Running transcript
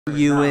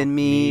You and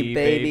me,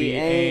 baby,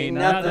 ain't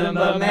nothing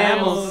but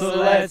mammals, so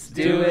let's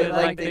do it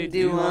like they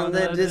do on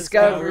the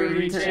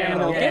Discovery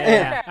Channel.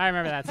 Yeah, I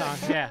remember that song,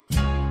 yeah.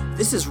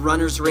 This is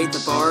Runners Rate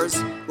the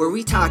Bars, where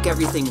we talk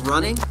everything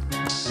running,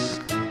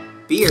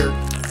 beer,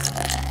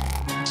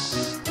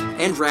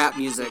 and rap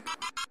music.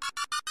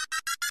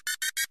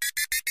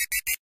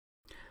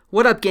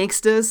 What up,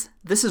 gangstas?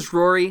 This is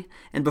Rory,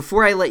 and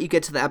before I let you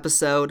get to the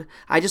episode,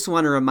 I just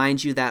want to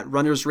remind you that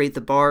Runners Rate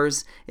the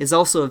Bars is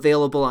also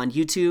available on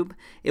YouTube.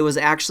 It was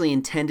actually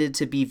intended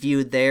to be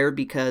viewed there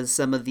because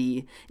some of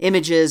the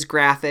images,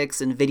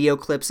 graphics, and video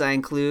clips I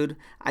include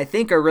I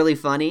think are really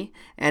funny,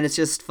 and it's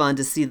just fun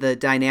to see the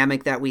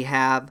dynamic that we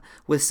have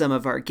with some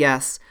of our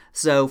guests.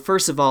 So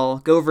first of all,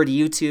 go over to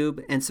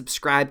YouTube and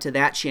subscribe to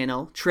that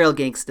channel, Trail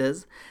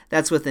Gangstas.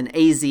 That's with an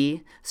AZ,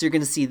 so you're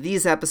going to see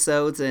these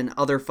episodes and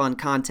other fun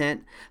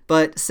content.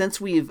 But since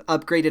we've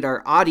upgraded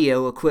our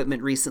audio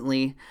equipment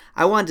recently,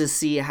 I wanted to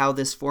see how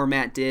this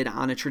format did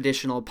on a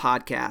traditional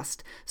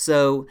podcast.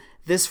 So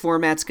this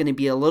format's going to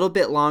be a little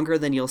bit longer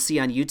than you'll see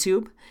on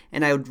YouTube,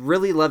 and I would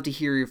really love to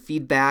hear your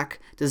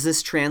feedback. Does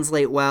this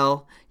translate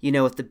well,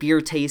 with the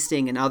beer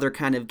tasting and other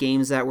kind of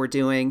games that we're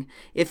doing?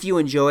 If you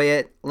enjoy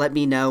it, let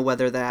me know,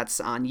 whether that's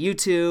on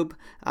YouTube,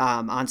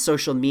 on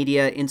social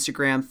media,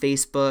 Instagram,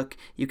 Facebook.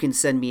 You can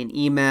send me an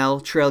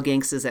email,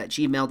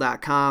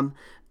 trailgangstas@gmail.com.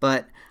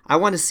 But I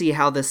want to see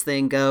how this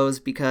thing goes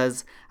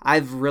because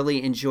I've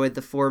really enjoyed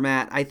the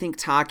format. I think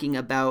talking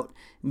about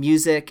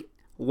music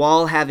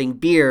while having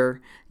beer,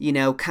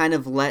 kind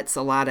of lets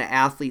a lot of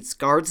athletes'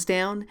 guards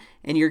down,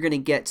 and you're going to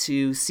get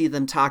to see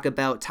them talk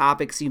about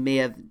topics you may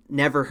have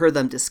never heard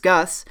them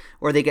discuss,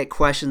 or they get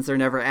questions they're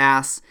never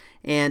asked,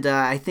 and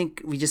I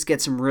think we just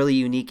get some really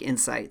unique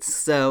insights.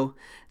 So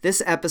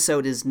this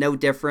episode is no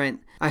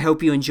different. I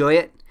hope you enjoy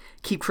it.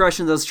 Keep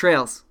crushing those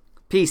trails.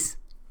 Peace.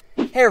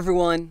 Hey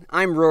everyone,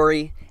 I'm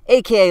Rory,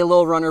 aka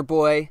Lil Runner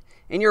Boy,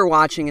 and you're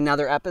watching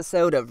another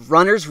episode of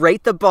Runners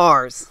Rate the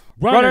Bars.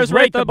 Runners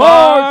Rate the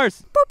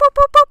Bars! Boo, boo,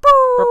 boo, boo,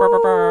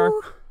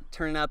 boo.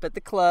 Turning up at the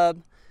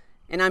club,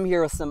 and I'm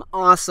here with some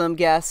awesome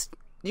guests.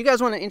 Do you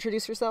guys want to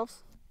introduce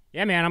yourselves?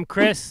 Yeah, man, I'm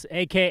Chris,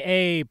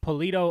 a.k.a.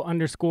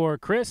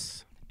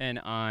 Polito_Chris. And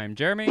I'm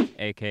Jeremy,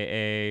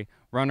 a.k.a.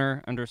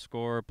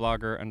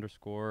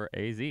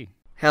 Runner_Blogger_AZ.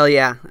 Hell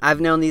yeah.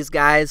 I've known these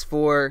guys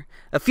for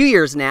a few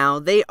years now.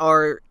 They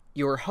are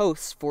your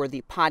hosts for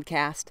the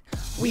podcast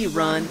We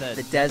Run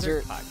the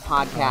Desert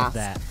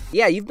Podcast.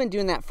 Yeah, you've been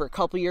doing that for a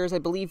couple years. I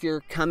believe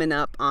you're coming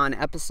up on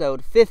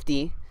episode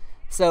 50.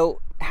 So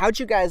how'd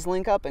you guys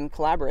link up and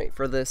collaborate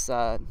for this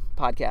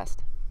podcast?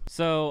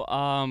 So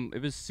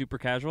it was super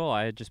casual.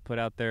 I had just put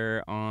out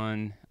there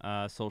on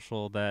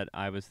social that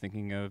I was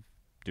thinking of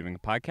doing a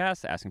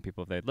podcast, asking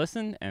people if they'd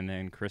listen, and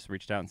then Chris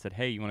reached out and said,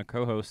 hey, you want to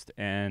co-host?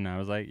 And I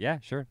was like, yeah,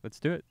 sure, let's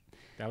do it.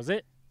 That was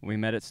it. We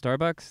met at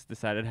Starbucks,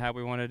 decided how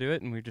we want to do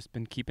it, and we've just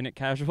been keeping it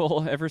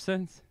casual ever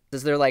since.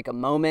 Is there like a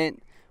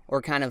moment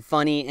or kind of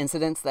funny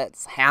incidents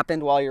that's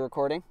happened while you're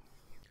recording?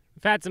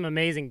 We've had some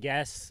amazing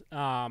guests.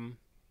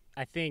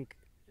 I think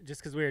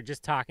just because we were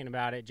just talking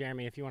about it,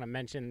 Jeremy, if you want to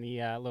mention the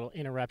little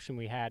interruption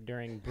we had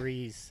during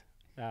Bree's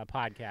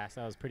podcast,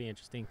 that was pretty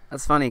interesting.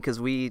 That's funny because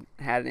we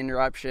had an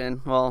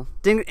interruption. Well,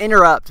 didn't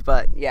interrupt,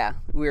 but yeah,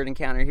 weird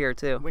encounter here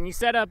too. When you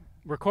set up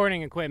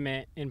recording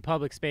equipment in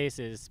public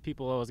spaces,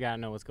 people always got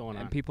to know what's going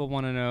on. And people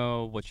want to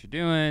know what you're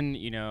doing,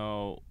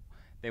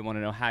 they want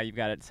to know how you've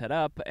got it set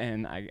up,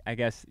 and I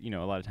guess, a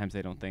lot of times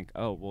they don't think,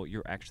 oh, well,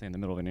 you're actually in the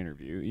middle of an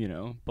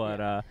interview, but,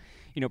 Yeah.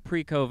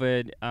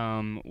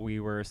 Pre-COVID,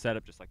 we were set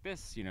up just like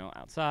this,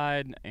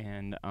 outside,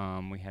 and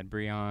we had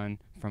Bree on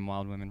from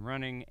Wild Women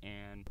Running,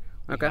 and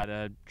we had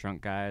a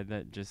drunk guy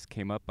that just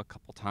came up a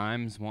couple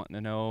times wanting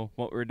to know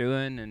what we're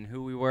doing and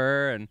who we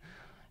were and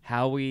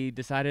how we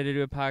decided to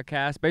do a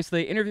podcast,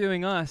 basically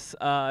interviewing us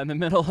in the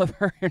middle of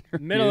our interview.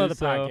 Middle of the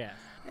podcast.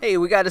 Hey,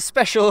 we got a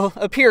special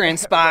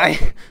appearance by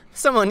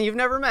someone you've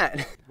never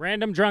met.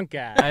 Random drunk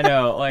guy. I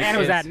know. And it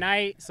was at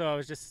night, so it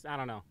was just, I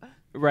don't know.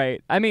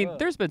 Right. I mean,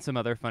 there's been some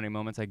other funny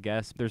moments, I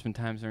guess. There's been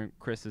times when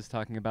Chris is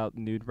talking about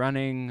nude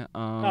running.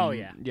 Oh,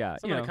 yeah. Yeah.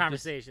 Some of the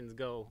conversations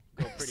go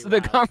pretty the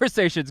wild.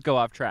 conversations go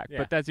off track, Yeah.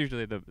 but that's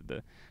usually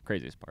the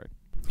craziest part.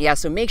 Yeah,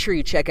 so make sure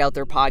you check out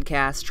their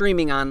podcast,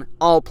 streaming on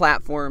all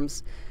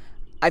platforms.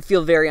 I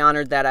feel very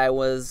honored that I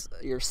was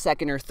your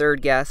second or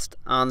third guest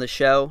on the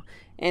show,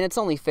 and it's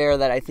only fair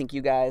that I think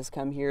you guys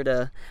come here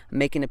to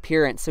make an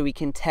appearance so we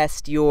can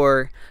test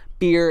your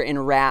beer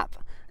and rap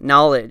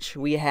knowledge.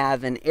 We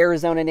have an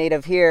Arizona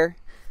native here.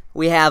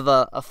 We have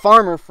a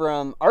farmer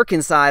from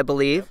Arkansas, I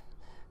believe.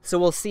 So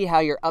we'll see how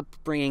your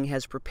upbringing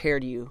has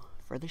prepared you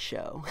for the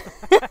show.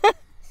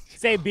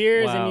 Say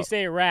beers Wow. and you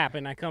say rap,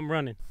 and I come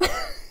running.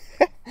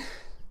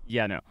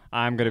 Yeah, no.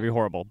 I'm going to be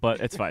horrible, but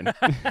it's fine.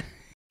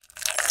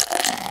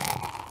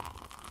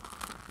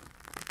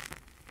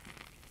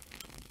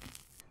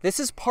 This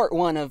is part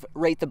one of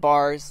Rate the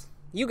Bars.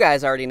 You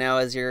guys already know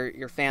as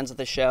you're fans of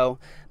the show,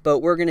 but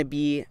we're going to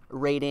be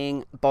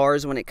rating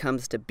bars when it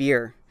comes to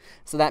beer.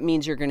 So that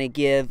means you're going to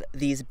give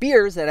these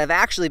beers that have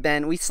actually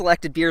been, we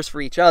selected beers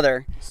for each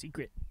other.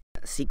 Secret.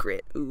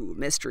 secret. Ooh,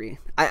 mystery.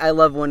 I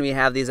love when we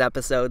have these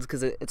episodes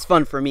because it's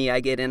fun for me. I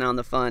get in on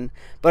the fun.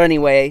 But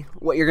anyway,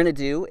 what you're going to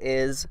do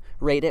is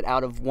rate it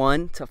out of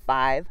 1 to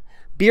 5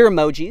 beer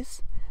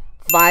emojis.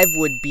 5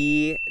 would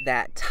be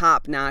that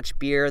top-notch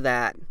beer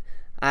that,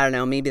 I don't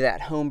know, maybe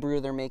that home brew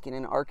they're making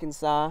in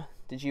Arkansas.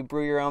 Did you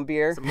brew your own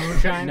beer? Some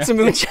moonshine. Some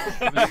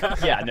moonshine.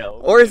 Yeah, no.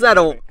 Or is that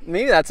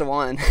maybe that's a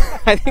 1.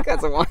 I think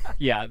that's a 1.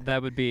 Yeah,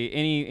 that would be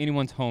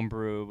anyone's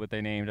homebrew, what they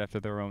named after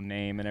their own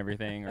name and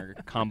everything, or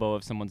combo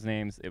of someone's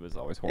names. It was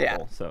always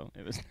horrible, so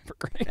it was never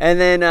great. And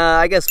then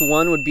I guess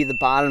 1 would be the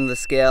bottom of the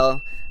scale.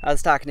 I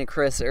was talking to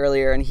Chris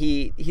earlier, and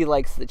he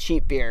likes the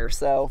cheap beer.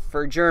 So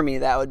for Jeremy,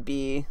 that would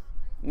be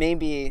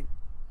maybe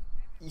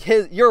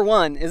your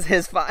 1 is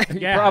his 5.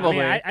 Yeah,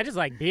 Probably. I mean, I just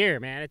like beer,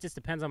 man. It just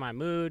depends on my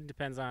mood,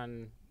 depends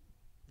on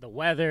the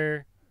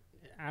weather.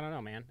 I don't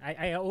know, man.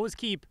 I always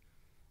keep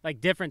like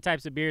different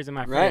types of beers in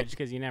my Right. fridge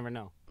because you never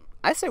know.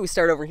 I say we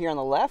start over here on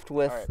the left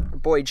with our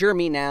boy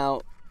Jeremy.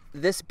 Now,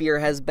 this beer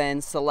has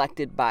been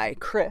selected by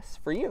Chris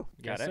for you.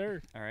 Got Yes, it?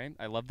 sir. All right.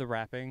 I love the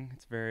wrapping.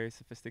 It's very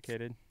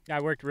sophisticated. I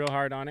worked real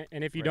hard on it,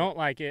 and if you Right. don't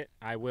like it,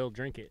 I will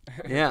drink it.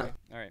 Yeah.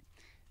 All right.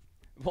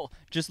 Well,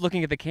 just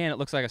looking at the can, it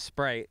looks like a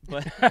Sprite,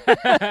 but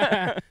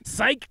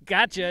Psych,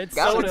 gotcha. It's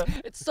Got soda.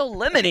 it's so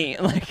lemony.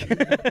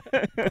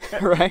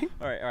 Like, Right?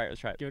 all right, let's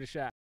try it. Give it a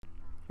shot.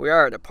 We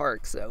are at a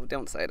park, so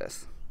don't cite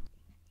us.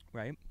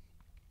 Right.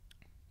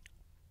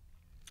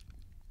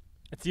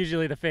 It's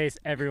usually the face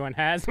everyone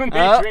has when they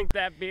Oh. drink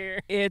that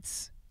beer.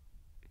 It's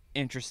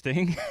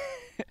interesting.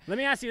 Let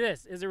me ask you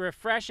this: is it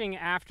refreshing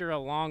after a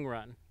long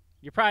run?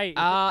 You're probably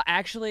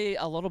Actually,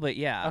 a little bit,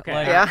 yeah. Okay.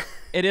 Like, Yeah.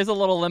 It is a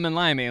little lemon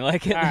limey,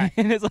 like it, All right.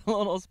 it is a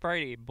little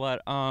Spritey,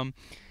 but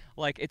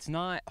like it's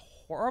not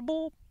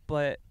horrible.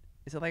 But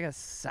is it like a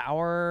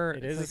sour?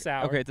 It is It's a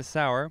sour. Okay, it's a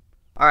sour.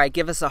 All right,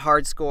 give us a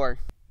hard score.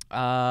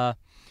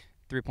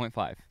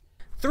 3.5.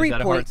 3 Is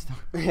that a hard score?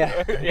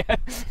 Yeah. Yeah.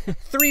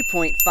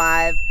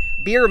 3.5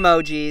 beer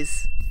emojis.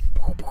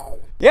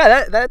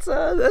 Yeah, that's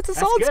a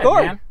solid good,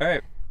 score. man. All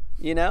right.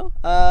 You know.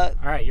 All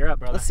right, you're up,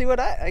 brother. Let's see what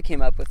I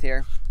came up with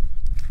here.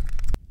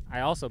 I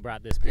also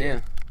brought this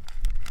beer.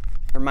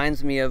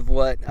 Reminds me of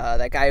what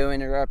that guy who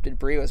interrupted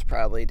Bree was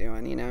probably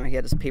doing. You know, he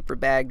had his paper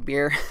bag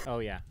beer. Oh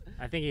yeah,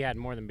 I think he had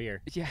more than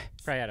beer. Yeah.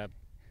 Probably had a.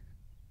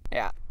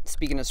 Yeah.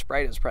 Speaking of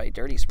Sprite, it was probably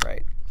dirty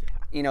Sprite.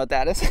 You know what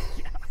that is?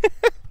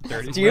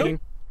 Dirty Do you?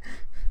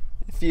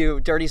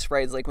 Splitting. Dirty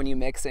Sprite is like when you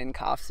mix in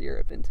cough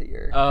syrup into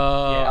your,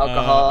 Yeah,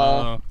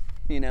 alcohol.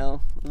 you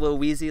know, a little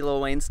wheezy,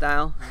 Lil Wayne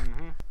style.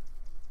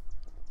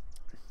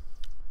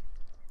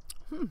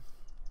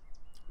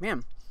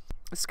 Man,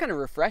 it's kind of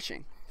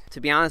refreshing. To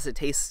be honest, it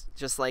tastes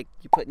just like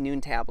you put Noon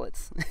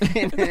tablets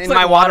in like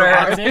my water.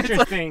 That's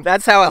interesting.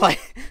 That's how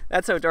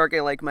that's how dark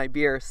I like my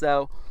beer.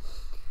 So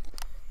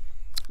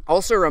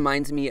also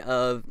reminds me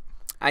of,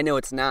 I know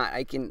it's not,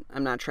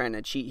 I'm not trying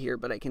to cheat here,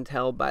 but I can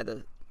tell by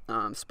the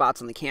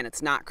spots on the can,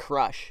 it's not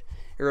Crush.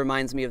 It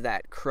reminds me of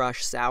that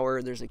Crush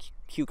sour. There's a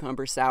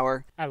cucumber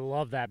sour, I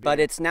love that beer. but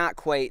it's not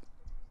quite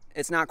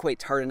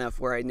tart enough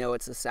where I know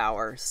it's a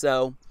sour.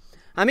 So,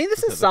 I mean,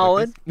 this is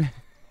solid.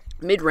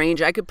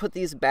 Mid-range. I could put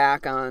these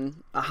back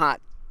on a hot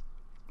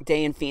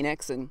day in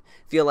Phoenix and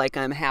feel like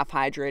I'm half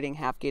hydrating,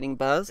 half getting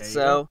buzzed.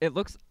 So It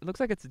looks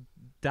like it's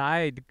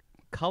dyed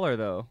color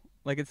though.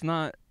 Like it's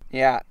not.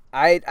 yeah,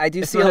 I do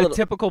It's see not a a little.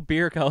 typical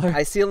beer color.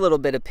 I see a little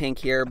bit of pink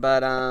here,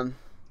 but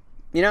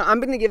you know, I'm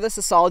gonna give this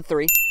a solid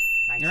 3.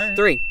 nice. All right.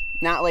 3.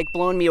 Not like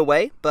blowing me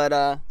away, but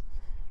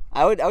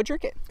I would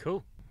drink it.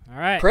 Cool. All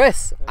right.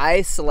 Chris,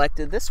 I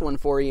selected this one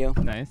for you.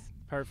 Nice.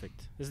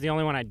 Perfect. This is the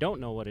only one I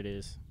don't know what it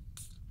is.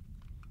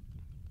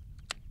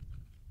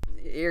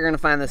 You're gonna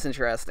find this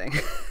interesting.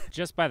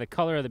 Just by the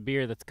color of the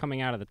beer that's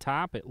coming out of the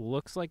top, it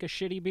looks like a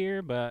shitty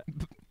beer, but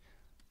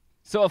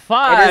So a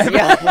 5. It is,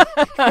 yeah.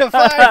 A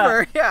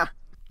 5, yeah.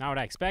 not what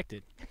I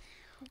expected.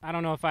 I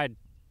don't know if I'd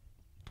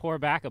pour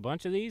back a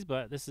bunch of these,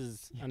 but this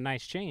is a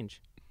nice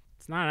change.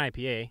 It's not an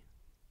IPA.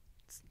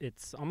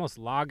 It's almost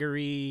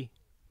lagery.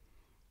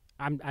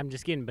 I'm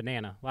just getting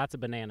banana. Lots of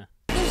banana.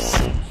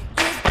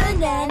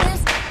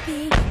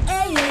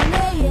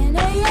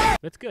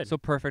 It's good. So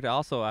perfect.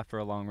 Also, after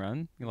a long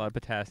run, a lot of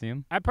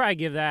potassium. I'd probably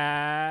give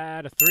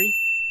that a 3.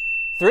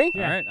 3?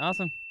 Yeah. All right.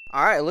 Awesome.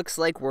 All right, looks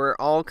like we're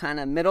all kind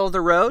of middle of the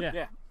road.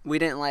 Yeah. We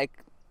didn't like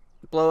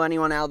blow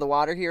anyone out of the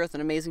water here with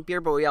an amazing beer,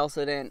 but we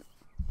also didn't,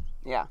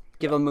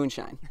 give them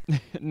moonshine.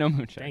 No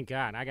moonshine. Thank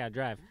God. I got to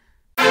drive.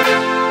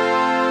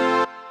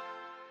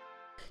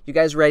 You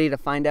guys ready to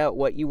find out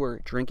what you were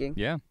drinking?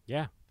 Yeah.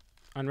 Yeah.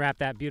 Unwrap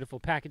that beautiful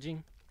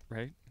packaging.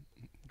 Right.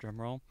 Drum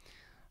roll.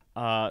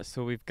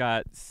 So we've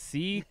got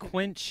Sea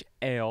Quench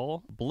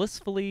Ale,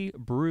 blissfully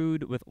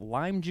brewed with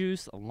lime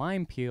juice,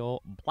 lime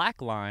peel,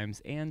 black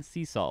limes, and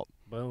sea salt.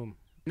 Boom.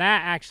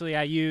 That actually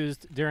I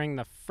used during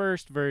the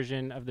first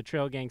version of the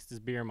Trail Gangsters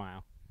Beer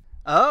Mile.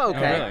 Oh,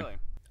 okay. Oh, really?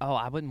 Oh,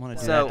 I wouldn't want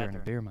to do So- that during a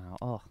beer mile.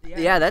 Oh.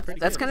 Yeah, that's pretty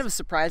that's good. kind of a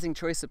surprising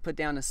choice to put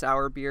down a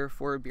sour beer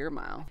for a beer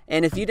mile.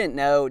 And if you didn't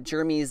know,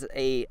 Jeremy's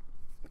a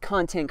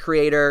content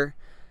creator.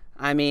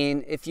 I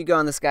mean, if you go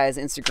on this guy's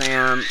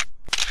Instagram,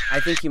 I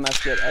think you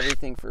must get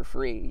everything for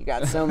free. You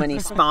got so many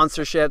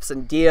sponsorships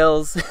and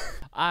deals.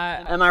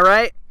 Am I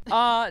right?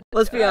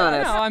 Let's be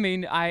honest. No, I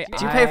mean,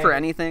 Do you pay for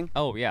anything?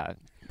 Oh yeah,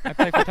 I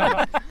pay for a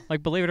ton.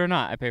 Like, believe it or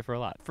not, I pay for a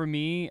lot. For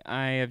me,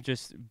 I have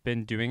just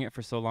been doing it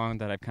for so long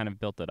that I've kind of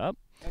built it up.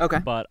 Okay.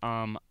 But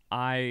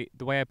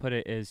the way I put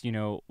it is,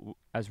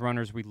 as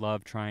runners, we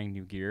love trying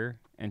new gear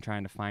and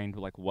trying to find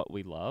like what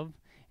we love,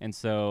 and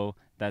so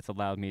that's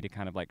allowed me to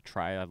kind of like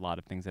try a lot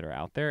of things that are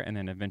out there, and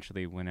then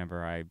eventually,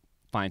 whenever I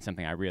find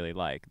something I really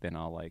like, then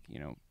I'll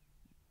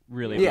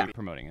really be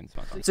promoting and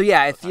sponsoring. So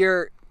yeah, if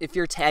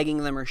you're tagging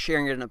them or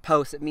sharing it in a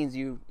post, it means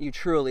you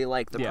truly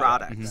like the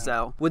product. Mm-hmm.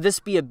 So would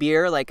this be a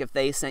beer? Like if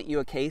they sent you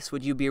a case,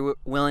 would you be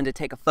willing to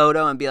take a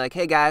photo and be like,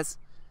 hey guys,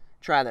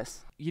 try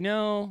this?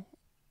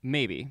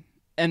 Maybe.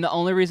 And the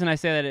only reason I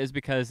say that is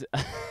because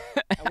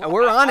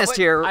we're honest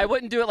here. I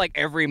wouldn't do it like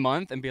every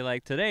month and be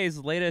like, today's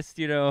latest,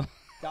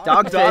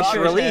 Dogfish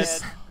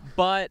release.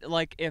 But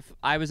like if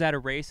I was at a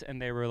race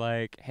and they were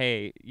like,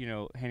 hey,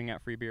 handing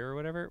out free beer or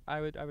whatever,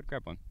 I would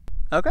grab one.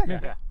 Okay.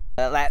 Yeah.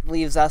 That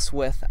leaves us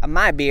with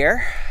my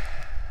beer.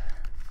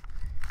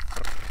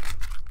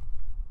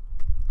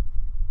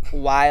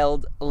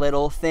 Wild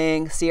Little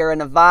Thing, Sierra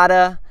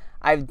Nevada.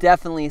 I've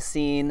definitely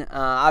seen,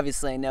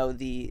 obviously I know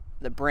the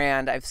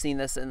brand. I've seen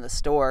this in the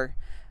store.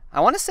 I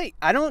want to say,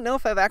 I don't know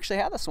if I've actually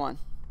had this one,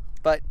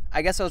 but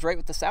I guess I was right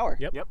with the sour.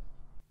 Yep.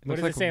 What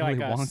does it say? Willy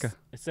Like Wonka.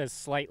 it says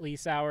slightly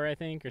sour, I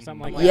think, or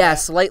something like that. Yeah,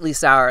 slightly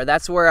sour.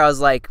 That's where I was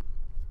like,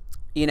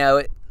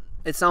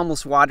 it's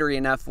almost watery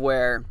enough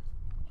where,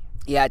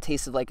 yeah, it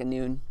tasted like a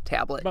Noon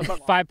tablet. But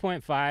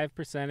 5.5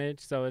 percentage,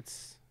 so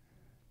it's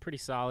pretty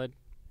solid.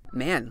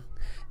 Man,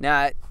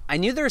 now I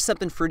knew there was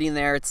something fruity in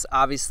there. It's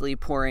obviously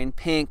pouring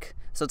pink,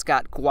 so it's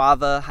got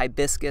guava,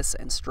 hibiscus,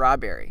 and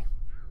strawberry.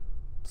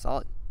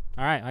 Solid.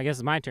 All right, I guess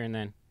it's my turn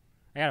then.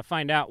 I gotta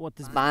find out what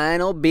this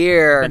Final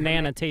beer.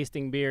 banana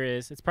tasting beer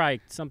is. It's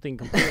probably something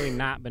completely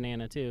not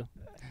banana too.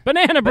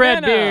 Banana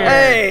bread beer.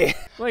 Hey,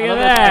 Look at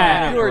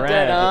that. You were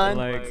dead on.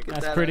 Like,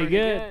 That's pretty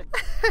good.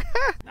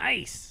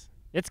 Nice.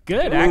 It's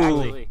good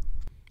actually.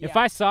 If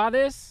I saw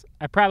this,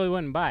 I probably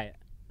wouldn't buy it.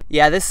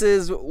 Yeah, this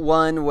is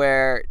one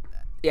where,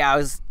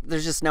 there's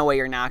just no way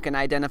you're not gonna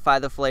identify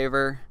the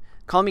flavor.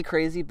 Call me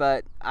crazy,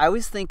 but I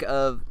always think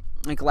of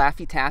like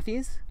Laffy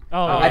Taffies.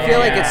 Oh, I feel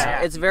like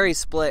it's very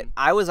split.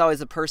 I was always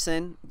a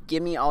person,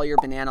 give me all your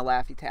banana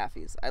Laffy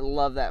Taffies. I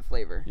love that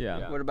flavor.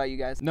 Yeah. What about you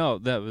guys? No,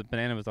 the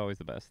banana was always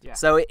the best. Yeah.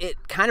 So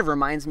it kind of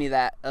reminds me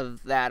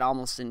of that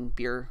almost in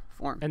beer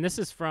form. And this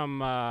is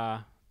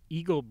from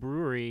Eagle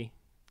Brewery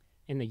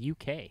in the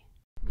UK.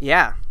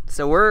 Yeah.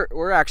 So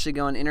we're actually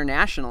going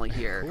internationally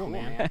here. Cool,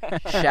 man.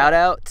 Shout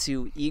out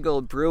to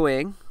Eagle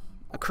Brewing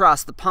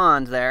across the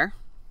pond there.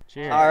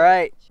 Cheers. All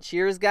right.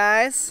 Cheers,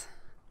 guys.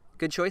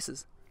 Good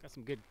choices. Got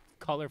some good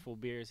colorful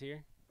beers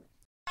here.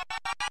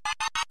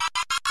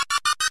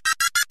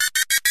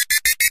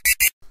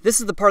 This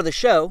is the part of the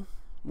show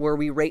where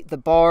we rate the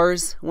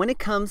bars when it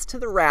comes to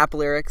the rap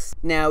lyrics.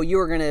 Now, you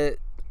are going to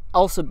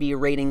also be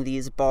rating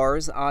these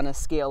bars on a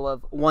scale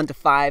of 1 to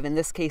 5. In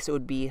this case, it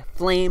would be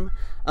flame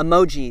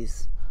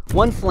emojis.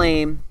 1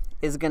 flame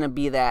is going to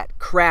be that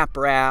crap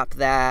rap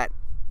that,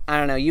 I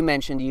don't know, you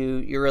mentioned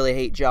you really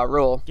hate Ja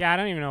Rule. Yeah, I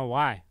don't even know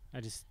why. I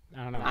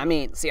don't know. I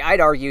mean, see,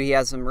 I'd argue he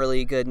has some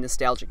really good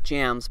nostalgic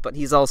jams, but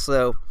he's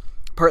also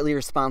partly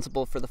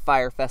responsible for the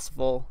Fire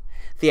Festival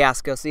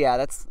fiasco. So yeah,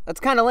 that's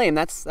kind of lame.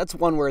 That's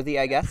one worthy,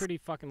 I guess. Pretty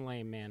fucking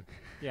lame, man.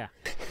 Yeah.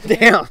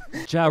 Damn.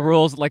 Ja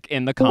Rule's like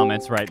in the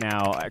comments right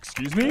now.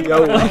 Excuse me.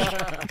 Yo,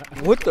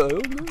 what the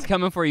hell? It's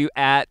coming for you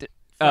at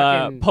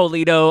Fucking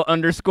Polito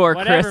 _Chris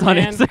whatever, on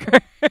man.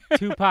 Instagram.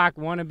 Tupac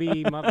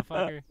wannabe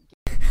motherfucker.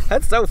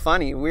 That's so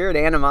funny. Weird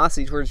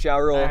animosity towards Ja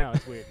Rule. I know,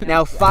 it's weird.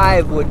 Now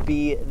 5 would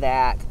be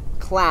that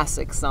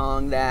classic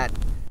song that,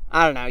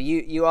 I don't know,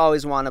 you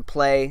always want to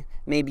play.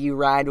 Maybe you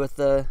ride with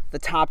the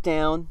top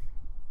down,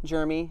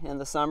 Jeremy, in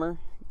the summer.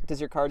 Does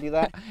your car do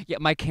that? Yeah,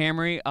 my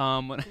Camry,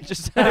 when I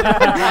just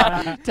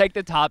take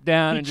the top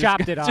down He and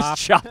chopped it just off.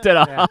 chopped it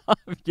Yeah. off.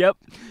 Yep,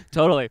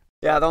 totally.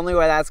 Yeah, the only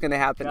way that's going to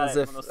happen is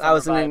if I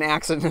was in an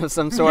accident of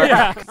some sort.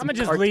 Yeah, I'm gonna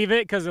just leave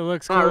it because it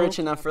looks cool. Not rich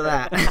enough for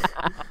that.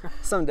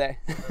 Someday.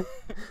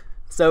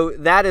 So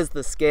that is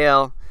the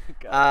scale.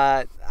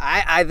 I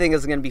think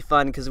it's going to be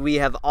fun because we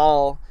have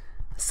all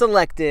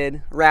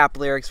selected rap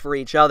lyrics for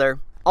each other.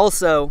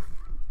 Also,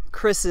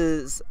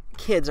 Chris's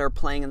kids are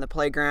playing in the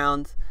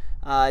playground.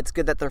 It's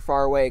good that they're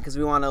far away because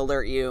we want to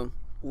alert you.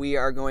 We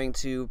are going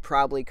to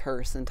probably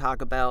curse and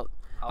talk about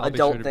I'll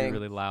adult be sure to thing. be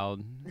really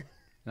loud.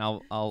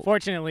 And I'll.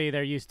 Fortunately,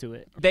 they're used to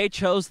it. They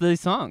chose these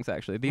songs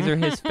actually. These are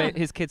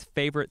his kids'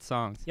 favorite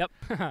songs. Yep,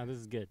 this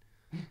is good.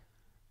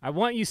 I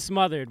want you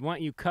smothered,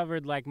 want you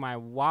covered like my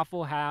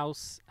Waffle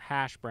House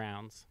hash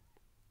browns.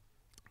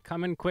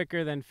 Coming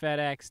quicker than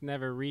FedEx,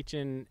 never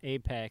reaching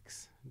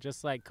apex.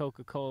 Just like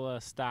Coca-Cola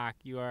stock,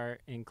 you are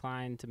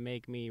inclined to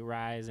make me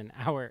rise an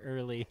hour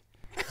early,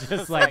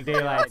 just like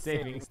daylight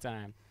savings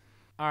time.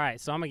 All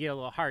right, so I'm gonna get a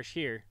little harsh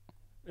here.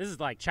 This is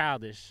like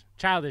childish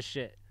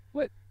shit.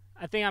 What?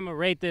 I think I'm gonna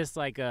rate this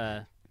like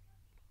a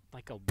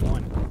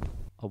 1.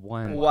 A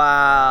 1.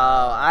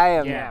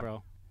 Wow,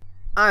 bro.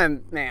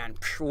 Man,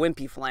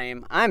 wimpy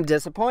flame. I'm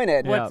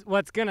disappointed. Yeah.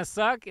 What's gonna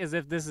suck is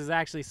if this is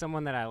actually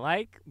someone that I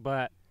like,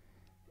 but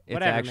It's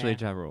whatever, actually man.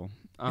 Ja Rule.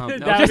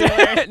 That was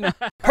hilarious.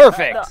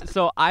 Perfect.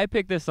 So I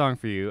picked this song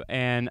for you,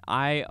 and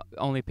I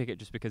only pick it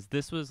just because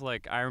this was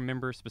like, I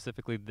remember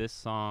specifically this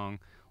song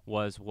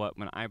was what,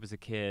 when I was a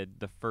kid,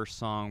 the first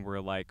song where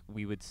like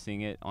we would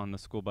sing it on the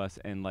school bus,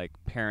 and like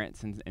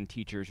parents and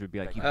teachers would be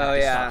like, you have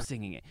to stop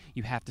singing it.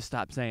 You have to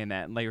stop saying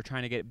that. And they were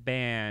trying to get it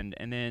banned,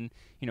 and then,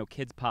 you know,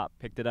 Kids Pop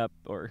picked it up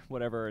or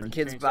whatever. And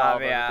Kids changed all Pop,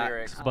 the yeah.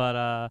 lyrics.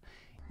 But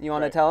You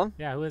want to tell him?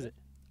 Yeah, who is it?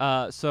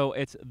 so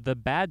it's The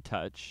Bad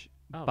Touch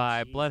Oh, by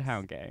Jesus.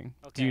 Bloodhound Gang.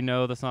 Do Okay. you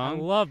know the I song?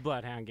 love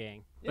Bloodhound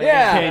Gang. But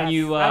Yeah. Can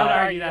you, I would uh,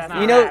 argue that's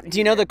not You know? rap. Do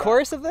you know the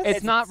chorus of this?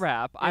 It's not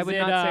rap. I Is would it,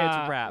 not say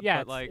it's rap, Yeah,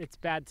 but like it's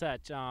Bad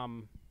Touch.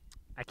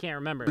 I can't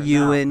remember.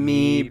 You and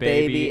me,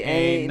 baby,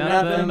 ain't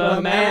nothing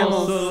but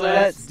mammals, so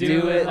let's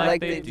do it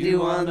like they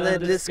do on the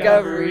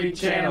Discovery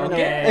Channel.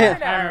 Okay.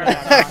 I remember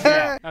that song.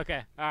 Yeah.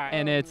 Okay. All right.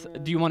 and it's.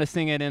 Do you want to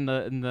sing it in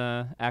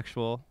the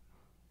actual?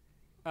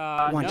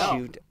 Want no.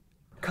 you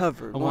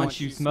covered. I want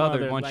you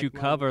smothered, want you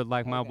covered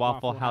like my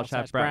Waffle House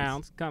hash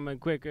browns. Coming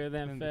quicker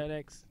than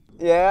FedEx.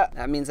 Yeah.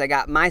 That means I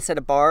got my set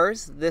of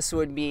bars. This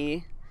would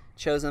be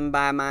chosen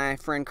by my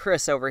friend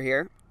Chris over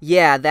here.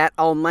 Yeah, that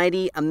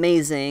almighty,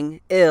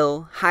 amazing,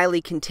 ill,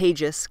 highly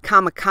contagious,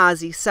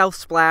 kamikaze,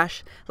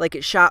 self-splash, like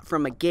it shot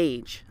from a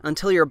gauge,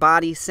 until your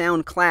body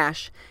sound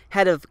clash,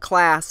 head of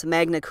class,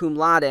 magna cum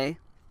laude.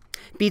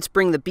 Beats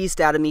bring the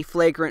beast out of me,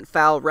 flagrant,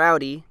 foul,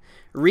 rowdy.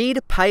 Read,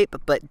 pipe,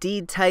 but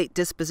deed tight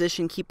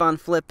disposition, keep on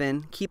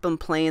flippin', keep 'em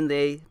playing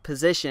they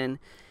position,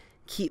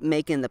 keep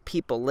making the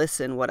people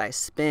listen what I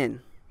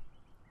spin.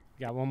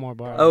 Got one more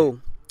bar. Oh,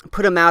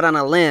 put 'em out on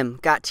a limb,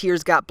 got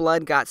tears, got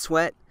blood, got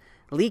sweat,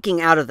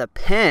 leaking out of the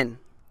pen.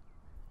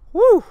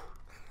 Woo!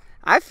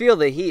 I feel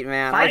the heat,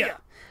 man.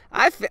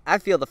 I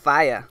feel the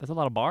fire. That's a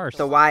lot of bars.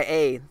 The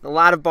YA. A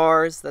lot of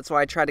bars. That's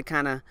why I try to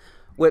kind of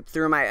whip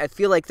through them. I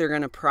feel like they're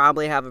going to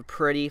probably have a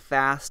pretty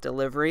fast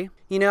delivery.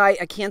 You know, I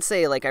can't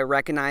say like I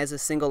recognize a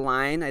single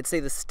line. I'd say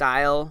the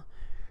style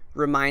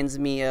reminds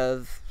me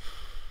of,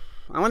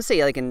 I want to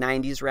say like a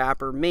 90s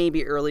rapper,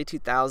 maybe early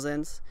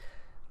 2000s.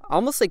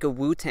 Almost like a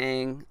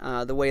Wu-Tang,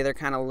 the way they're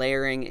kind of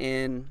layering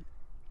in,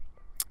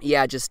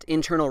 just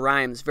internal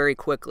rhymes very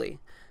quickly.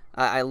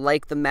 I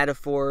like the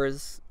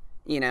metaphors,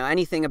 you know,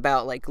 anything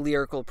about like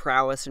lyrical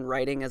prowess and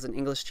writing as an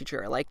English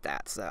teacher, I like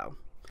that. So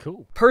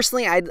Cool.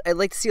 personally, I'd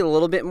like to see a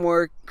little bit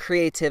more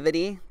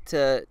creativity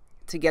to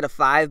get a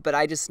 5, but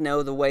I just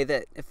know the way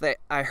that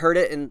I heard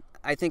it, and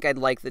I think I'd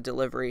like the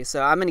delivery.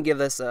 So I'm going to give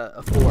this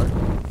a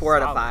 4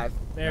 out of 5.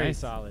 Very Nice.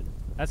 solid.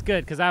 That's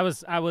good, because I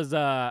was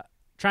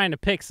trying to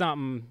pick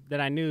something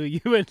that I knew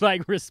you would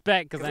like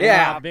respect, because I know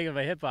Yeah. how big of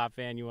a hip hop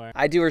fan you are.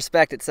 I do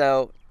respect it.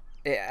 So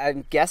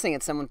I'm guessing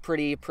it's someone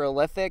pretty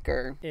prolific,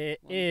 or It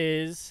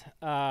is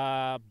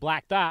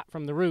Black Dot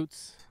from The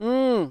Roots.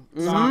 mm,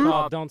 Song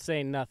called "Don't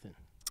Say Nothing."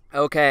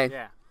 okay.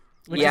 Yeah.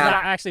 Which Yeah. is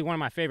actually one of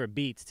my favorite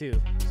beats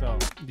too. So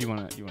Do you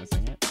wanna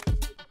sing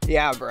it?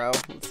 Yeah, bro.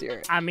 Let's hear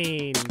it. I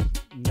mean,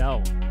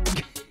 no,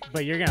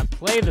 but you're gonna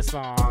play the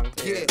song.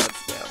 Dude,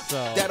 let's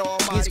go. So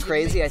He's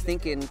crazy. I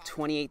think in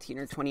 2018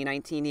 or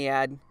 2019 he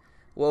had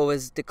what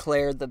was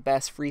declared the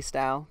best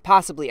freestyle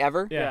possibly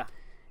ever. yeah.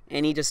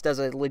 And he just does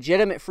a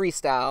legitimate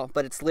freestyle,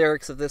 but it's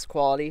lyrics of this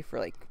quality for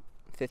like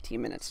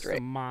 15 minutes It's a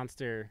straight.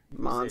 monster.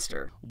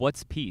 Monster.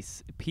 What's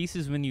peace? Peace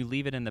is when you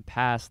leave it in the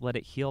past, let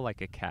it heal like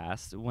a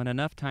cast. When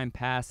enough time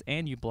pass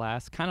and you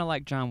blast, kinda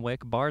like John Wick,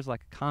 bars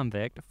like a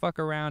convict. Fuck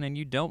around and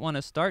you don't want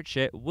to start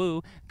shit.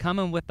 Woo,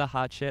 coming with the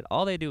hot shit.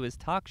 All they do is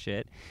talk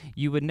shit.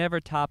 You would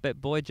never top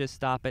it, boy, just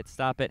stop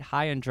it.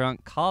 High and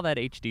drunk, call that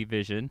HD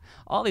vision.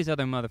 All these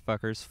other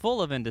motherfuckers full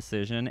of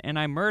indecision, and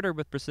I murder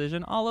with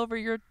precision all over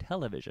your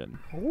television.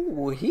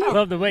 Ooh, he I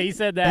love the way he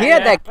said that. he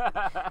had yeah.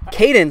 that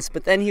cadence,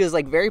 but then he was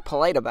like very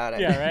polite about it.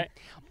 Yeah,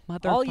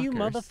 right. All you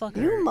Motherfuckers.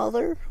 motherfuckers. You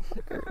mother.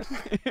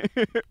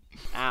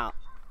 Ow.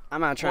 I'm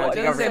not trying Well, to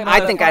it take doesn't over. say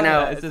I think I motherfucker.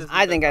 know. It says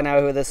I think I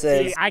know who this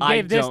is. See, I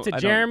gave this don't- to I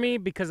don't. Jeremy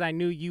because I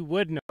knew you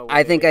would know.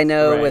 I think I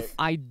know Right. with.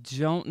 I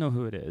don't know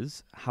who it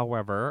is.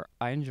 However,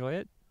 I enjoy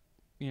it.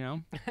 You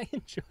know, I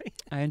enjoy it.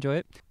 I enjoy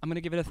it. I'm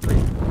gonna give it a 3.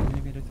 I'm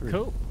gonna give it a 3.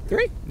 Cool.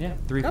 3. Yeah,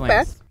 3 Not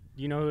flames. bad.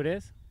 You know who it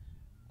is?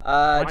 Why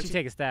Uh, don't you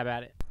take a stab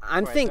at it?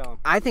 I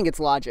think it's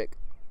Logic.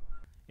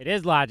 It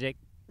is Logic.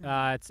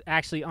 It's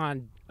actually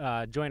on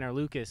Joyner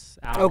Lucas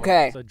album.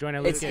 Okay. So Joyner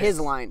It's Lucas his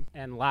line.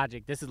 and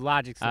Logic. This is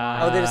Logic's Oh,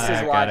 line. this is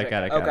got Logic. it,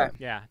 got it. Okay.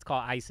 Yeah, it's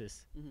called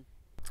ISIS.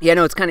 Yeah,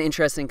 no, it's kind of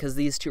interesting because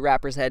these two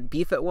rappers had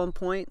beef at one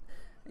point,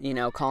 you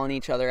know, calling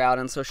each other out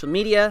on social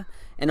media,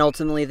 and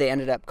ultimately they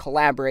ended up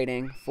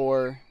collaborating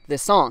for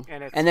this song.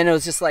 And then it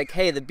was just like,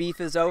 hey, the beef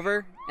is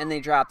over, and they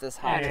dropped this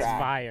hot And it's track.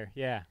 fire.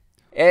 Yeah.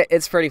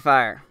 It's pretty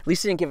fire. At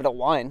least you didn't give it a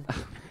 1.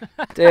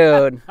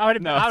 Dude. I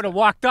would have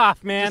walked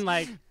off, man.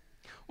 Like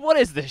What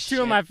is this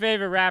two of my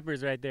favorite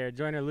rappers right there,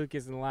 Joyner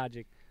Lucas and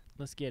Logic.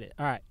 Let's get it.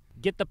 All right.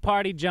 Get the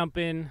party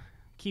jumping.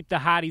 Keep the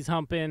hotties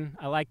humping.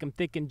 I like 'em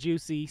thick and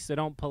juicy, so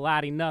don't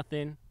Pilates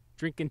nothing.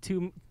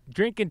 Drinking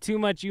Drinking too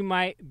much, you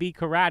might be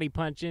karate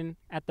punching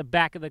at the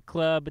back of the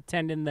club,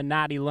 attending the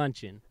naughty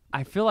luncheon.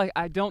 I feel like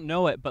I don't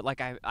know it, but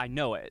like I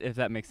know it, if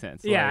that makes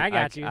sense. Yeah, Like,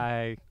 I got you.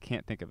 I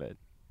can't think of it.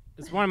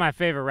 It's one of my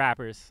favorite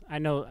rappers. I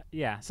know.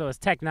 Yeah, so it's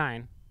Tech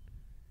Nine,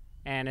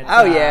 and it's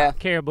Oh, yeah.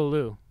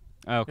 Caribou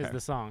Okay. is the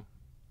song.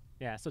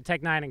 Yeah, so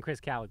Tech Nine and Chris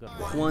Calico.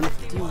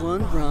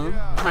 151 rum,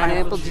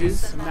 pineapple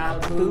juice,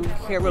 Malibu,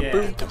 caribou,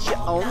 Yeah. get your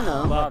own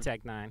numb. Love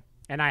Tech Nine,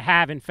 and I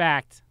have in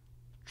fact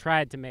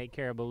tried to make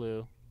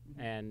Caribou,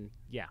 and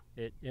yeah,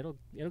 it'll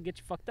get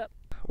you fucked up.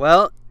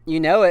 Well, you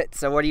know it,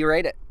 so what do you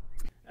rate it?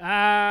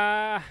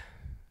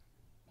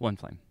 One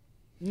flame.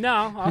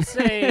 No, I'll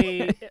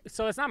say.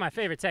 So it's not my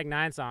favorite Tech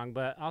Nine song,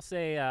 but I'll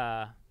say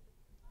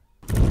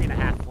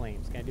 3.5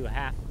 flames. Can I do a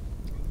half?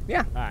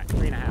 Yeah. All right,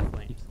 3.5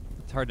 flames.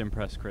 It's hard to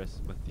impress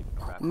Chris with the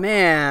rap.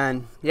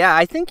 Man, yeah,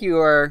 I think you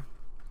are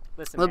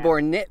Listen, a little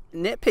more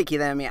nitpicky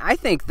than me. I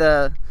think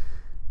the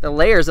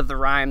layers of the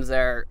rhymes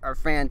there are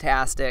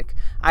fantastic.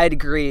 I'd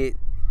agree.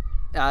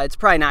 It's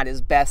probably not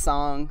his best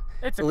song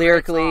It's a great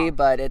lyrically, song.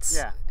 but it's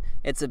Yeah.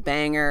 it's a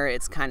banger.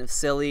 It's kind of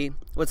silly.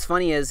 What's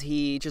funny is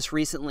he just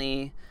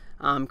recently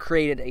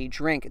created a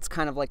drink. It's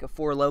kind of like a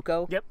Four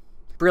Loko. Yep.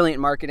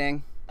 Brilliant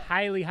marketing.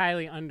 Highly,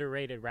 highly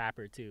underrated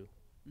rapper too,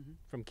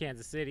 from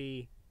Kansas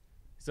City.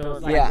 So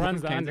it, like, Yeah.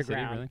 runs the Kansas City,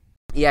 underground. really?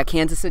 Yeah,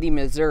 Kansas City,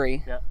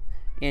 Missouri. Yep.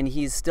 And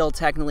he's still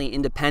technically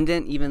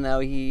independent, even though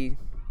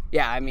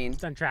I mean,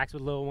 Done tracks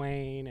with Lil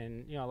Wayne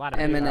and a lot of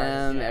big artists.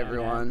 Eminem, Yeah,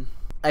 everyone.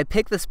 I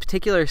picked this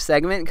particular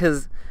segment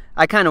because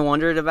I kind of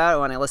wondered about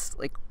it when I listened.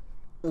 Like,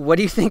 what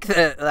do you think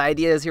the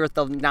idea is here with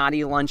the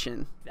naughty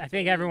luncheon? I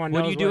think everyone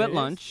knows What do you do it at is.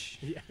 lunch?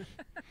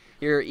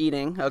 You're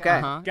eating, okay?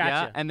 Uh-huh. Gotcha.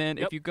 Yeah. And then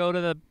if you go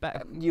to the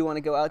back, You want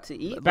to go out to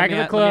eat? Back let in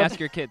me the club. Let me ask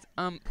your kids.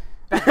 No.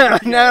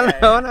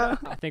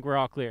 I think we're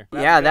all clear.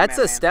 Yeah, that's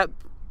a step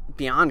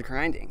beyond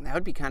grinding. That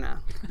would be kind of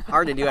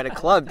hard to do at a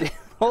club, dude.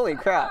 Holy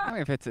crap. I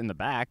mean, if it's in the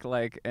back,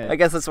 like. I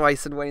guess that's why I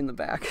said way in the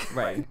back.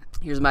 Right.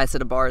 Here's my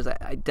set of bars.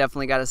 I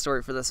definitely got a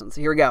story for this one.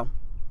 So here we go.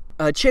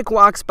 A chick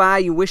walks by,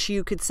 you wish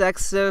you could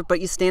sex her, but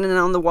you standing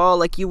on the wall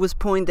like you was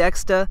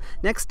Poindexter.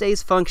 Next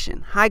day's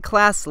function,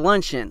 high-class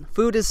luncheon.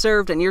 Food is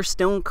served and you're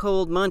stone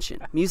cold munching.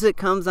 Music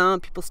comes on,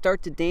 people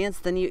start to dance,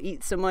 then you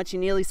eat so much you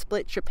nearly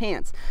split your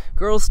pants.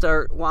 Girls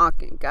start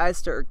walking, guys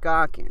start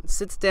gawking.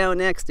 Sits down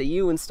next to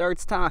you and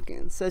starts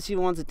talking. Says she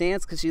wants to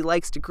dance because she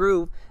likes to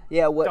groove.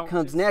 Yeah, what Don't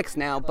comes just next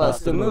now?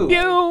 Bust a move.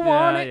 You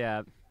want it.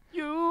 Yeah.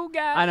 You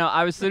got I know.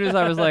 As soon as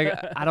I was like,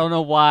 I don't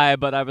know why,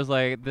 but I was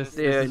like, this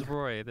is Dude.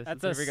 Roy.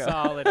 That's here a we go.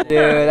 solid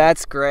Dude, one.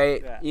 that's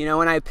great. Yeah. You know,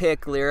 when I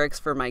pick lyrics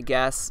for my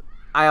guests,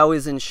 I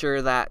always ensure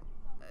that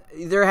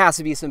there has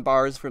to be some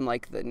bars from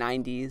like the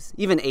 90s,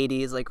 even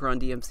 80s, like Run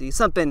DMC,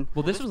 something.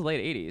 Well, this was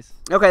late 80s.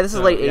 Okay, this is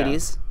late yeah.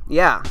 80s.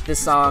 Yeah, this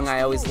song,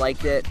 I always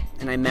liked it,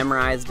 and I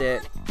memorized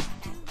it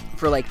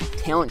for like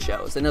talent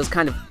shows. And it was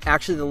kind of,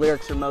 actually the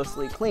lyrics are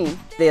mostly clean.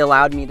 They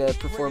allowed me to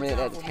perform it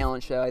at a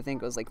talent show. I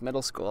think it was like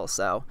middle school.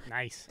 So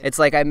Nice. it's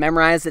like I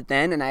memorized it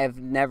then, and I have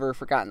never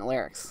forgotten the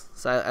lyrics.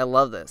 So I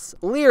love this.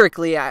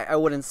 Lyrically, I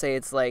wouldn't say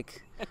it's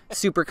like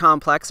super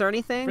complex or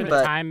anything, For the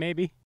but time,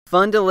 maybe.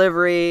 fun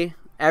delivery.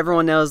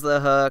 Everyone knows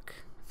the hook.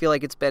 Feel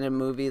like it's been in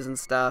movies and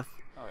stuff.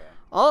 Oh,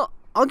 yeah.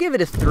 I'll give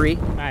it a 3.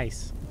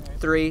 Nice.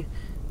 3.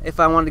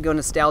 If I wanted to go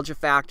nostalgia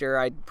factor,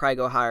 I'd probably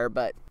go higher,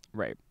 but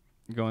Right.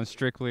 Going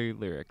strictly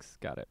lyrics.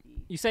 Got it.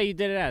 You say you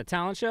did it at a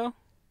talent show?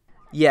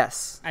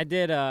 yes. I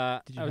did.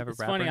 Did you have a It's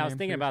rapper funny. I was name for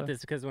thinking about yourself?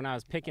 this because when I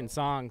was picking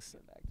songs,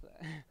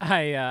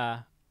 I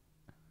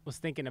was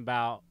thinking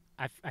about.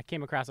 I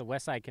came across a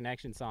West Side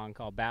Connection song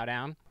called "Bow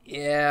Down."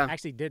 Yeah. I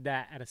actually did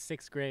that at a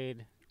 6th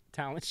grade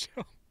talent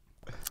show.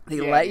 They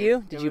Yeah, let you?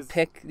 it Did you was-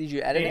 pick? Did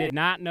you edit They it? did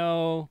not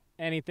know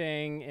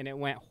anything, and it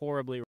went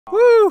horribly wrong.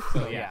 Woo!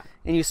 So yeah.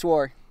 And you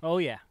swore. Oh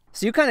yeah.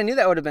 So you kind of knew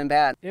that would have been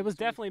bad. It was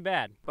definitely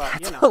bad, but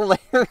That's you know.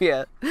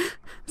 hilarious.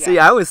 See,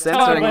 I was Tell a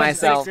censoring bunch of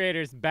myself. 6th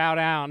graders bow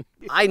down.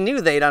 I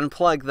knew they'd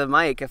unplug the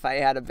mic if I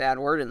had a bad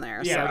word in there.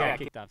 Yeah, so. we got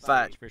kicked off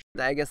but stage for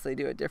sure. I guess they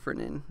do it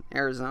different in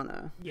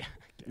Arizona. Yeah.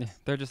 Yeah,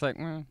 they're just like,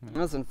 I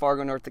was in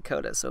Fargo, North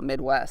Dakota, so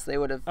Midwest. They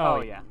would have.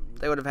 Oh yeah.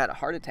 They would have had a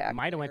heart attack.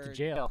 Might have went to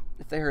jail.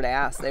 If they heard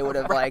ass, they would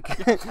have like.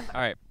 all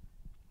right.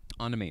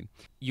 On to me.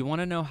 You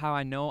want to know how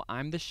I know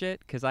I'm the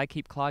shit? Because I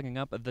keep clogging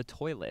up the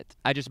toilet.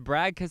 I just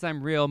brag because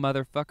I'm real,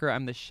 motherfucker.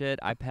 I'm the shit.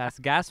 I pass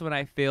gas when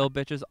I fail.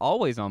 Bitches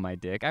always on my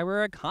dick. I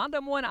wear a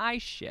condom when I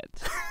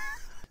shit.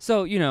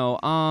 So, you know,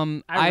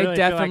 I really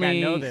definitely feel like I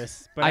know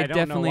this, but I don't know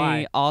definitely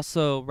why.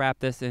 also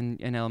rapped this in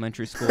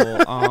elementary school.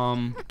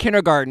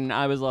 Kindergarten,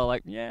 I was all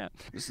like, yeah,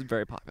 this is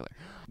very popular.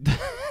 The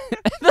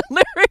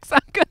lyrics I'm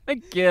going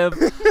to give,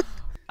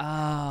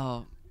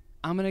 I'm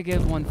going to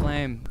give one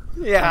flame.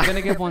 yeah. I'm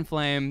gonna give one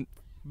flame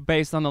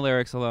based on the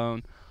lyrics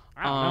alone.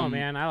 I don't know,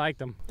 man. I liked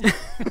them.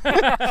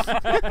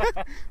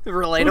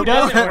 Relatable. Who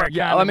doesn't wear a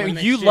Yeah, I condom mean, when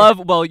they you shit? love.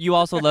 Well, you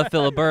also love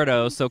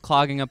Filiberto, so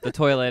clogging up the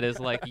toilet is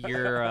like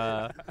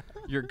your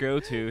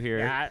go-to here.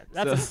 Yeah,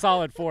 that's So- a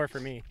solid 4 for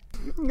me.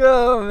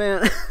 Oh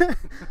man,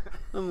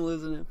 I'm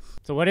losing it.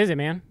 So what is it,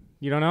 man?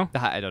 You don't know?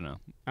 I don't know.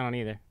 I don't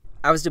either.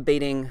 I was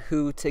debating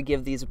who to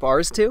give these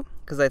bars to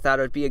because I thought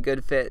it would be a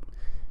good fit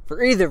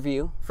for either of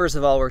you. First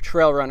of all, we're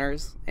trail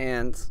runners,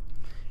 and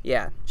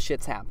yeah,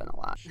 shit's happen a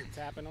lot. Shit's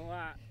happen a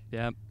lot.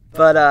 Yep.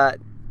 But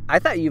I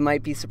thought you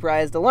might be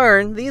surprised to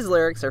learn these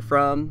lyrics are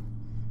from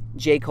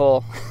J.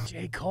 Cole,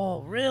 J.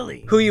 Cole,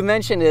 really? who you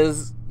mentioned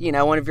is, you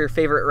know, one of your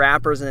favorite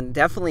rappers and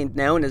definitely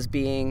known as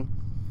being,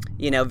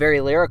 you know,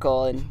 very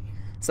lyrical and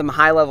some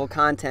high-level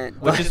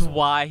content. Which is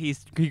why he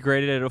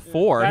graded it a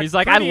 4. That's He's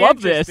like, I pretty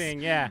love this.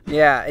 interesting, Yeah.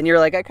 Yeah, and you're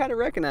like, I kind of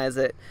recognize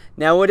it.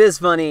 Now, what is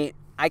funny,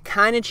 I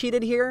kind of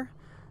cheated here.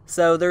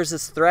 So there's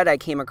this thread I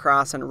came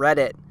across on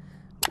Reddit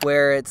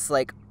where it's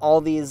like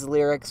all these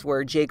lyrics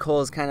where J.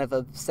 Cole is kind of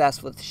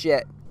obsessed with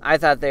shit. I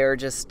thought they were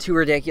just too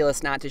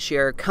ridiculous not to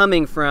share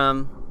coming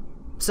from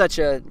such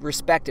a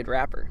respected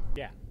rapper.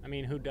 Yeah. I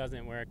mean, who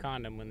doesn't wear a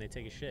condom when they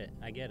take a shit?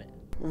 I get it.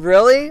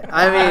 Really?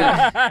 I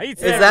mean, He is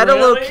said, that a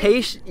 "Really?"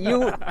 location?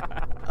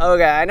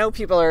 Okay, I know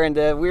people are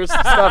into weird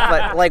stuff,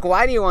 but like,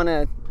 why do you want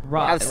to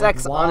have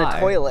sex on a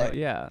toilet?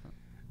 Yeah.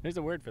 There's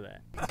a word for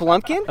that.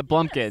 Blumpkin? A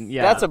blumpkin,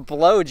 yeah. That's a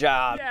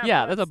blowjob.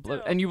 Yeah, but that's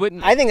still. and you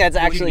wouldn't. I think that's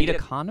would you actually need a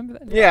condom for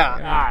that? Yeah.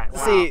 Alright,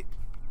 wow. See,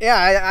 yeah,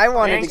 I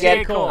wanted Thanks, to get,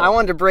 J. Cole. I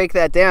wanted to break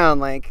that down.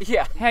 Like,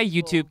 yeah, Hey,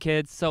 YouTube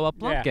kids. So a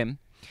Yeah. blumpkin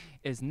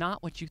is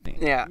not what you think.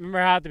 yeah.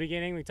 Remember how at the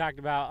beginning we talked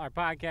about our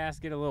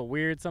podcast get a little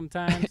weird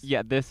sometimes?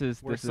 Yeah, this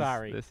is We're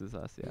sorry. This is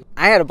us. Yeah.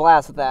 I had a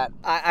blast with that.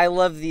 I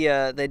love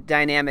the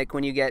dynamic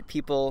when you get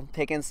people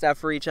picking stuff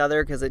for each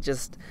other because it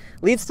just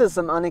leads to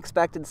some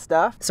unexpected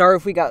stuff. Sorry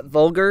if we got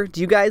vulgar.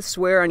 Do you guys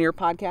swear on your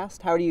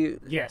podcast? How do you?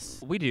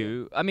 Yes. We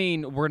do. I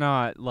mean, we're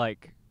not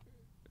like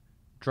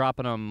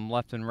dropping them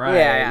left and right,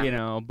 Yeah. you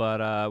know,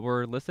 but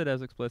we're listed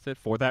as explicit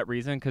for that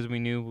reason because we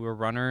knew we were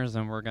runners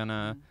and we're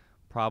gonna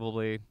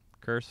probably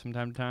curse from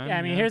time to time. Yeah,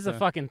 I mean, you know, here's the so-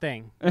 fucking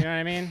thing. You know what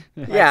I mean?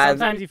 Like, Yeah,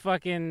 Sometimes you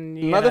fucking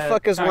you gotta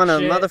Motherfuckers talk want to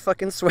shit.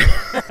 motherfucking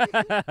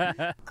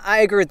swear. I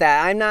agree with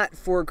that. I'm not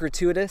for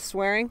gratuitous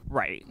swearing.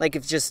 Right. Like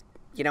if just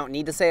you don't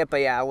need to say it, but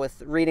yeah,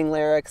 with reading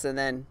lyrics and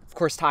then of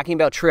course talking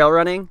about trail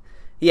running,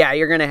 yeah,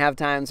 you're gonna have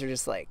times where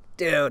just like,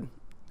 dude,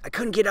 I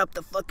couldn't get up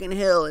the fucking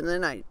hill and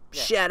then I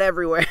shat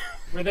everywhere.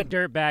 We're the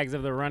dirt bags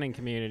of the running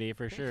community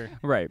for sure.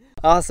 Right.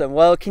 Awesome.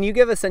 Well, can you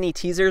give us any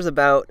teasers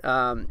about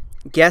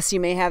guests you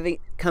may have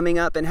coming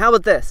up? And how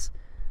about this?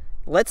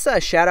 Let's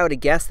shout out a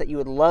guest that you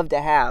would love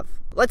to have.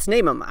 Let's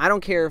name them. I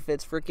don't care if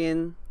it's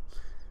freaking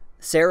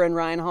Sarah and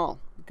Ryan Hall.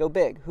 Go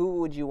big. Who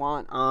would you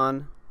want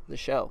on the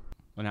show?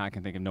 Well, now I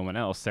can think of no one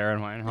else. Sarah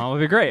and Ryan Hall would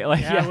be great.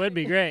 Like, Yeah, it would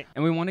be great.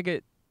 And we want to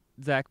get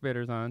Zach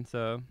Bitters on,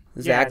 so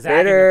Yeah, Zach Zach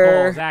and Bitter.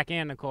 Nicole. Zach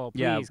and Nicole,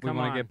 please yeah, we come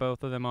want on. to get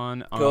both of them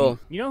on. Cool.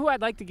 You know who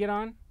I'd like to get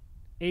on?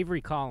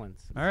 Avery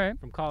Collins. All right.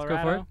 From Let's go for it.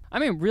 Colorado. I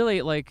mean,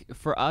 really, like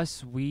for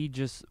us,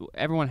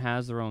 everyone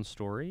has their own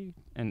story,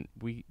 and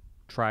we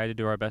try to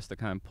do our best to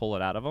kind of pull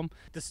it out of them.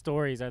 The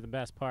stories are the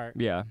best part.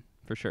 Yeah,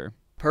 for sure.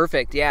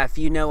 Perfect. Yeah, if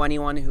you know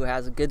anyone who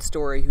has a good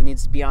story who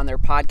needs to be on their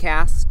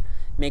podcast,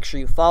 make sure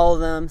you follow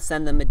them,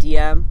 send them a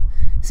DM.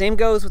 Same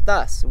goes with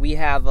us. We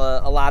have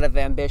a lot of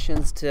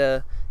ambitions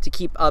to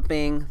keep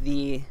upping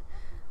the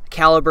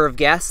caliber of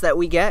guests that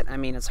we get. I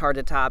mean, it's hard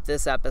to top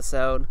this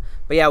episode.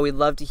 But yeah, we'd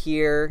love to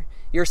hear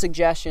your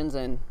suggestions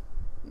and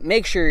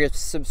make sure you're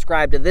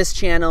subscribed to this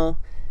channel.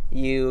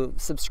 You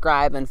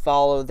subscribe and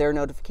follow their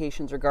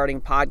notifications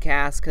regarding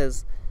podcasts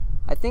because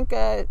I think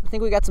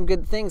we got some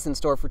good things in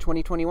store for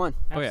 2021.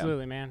 Oh, yeah.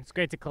 Absolutely, man. It's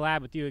great to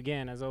collab with you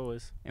again, as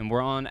always. And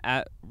we're on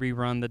at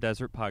Rerun the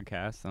Desert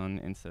Podcast on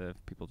Insta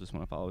if people just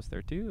want to follow us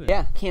there too.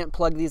 Yeah, can't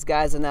plug these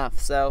guys enough.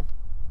 So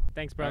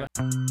Thanks, brother.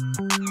 All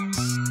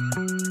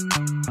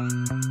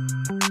right.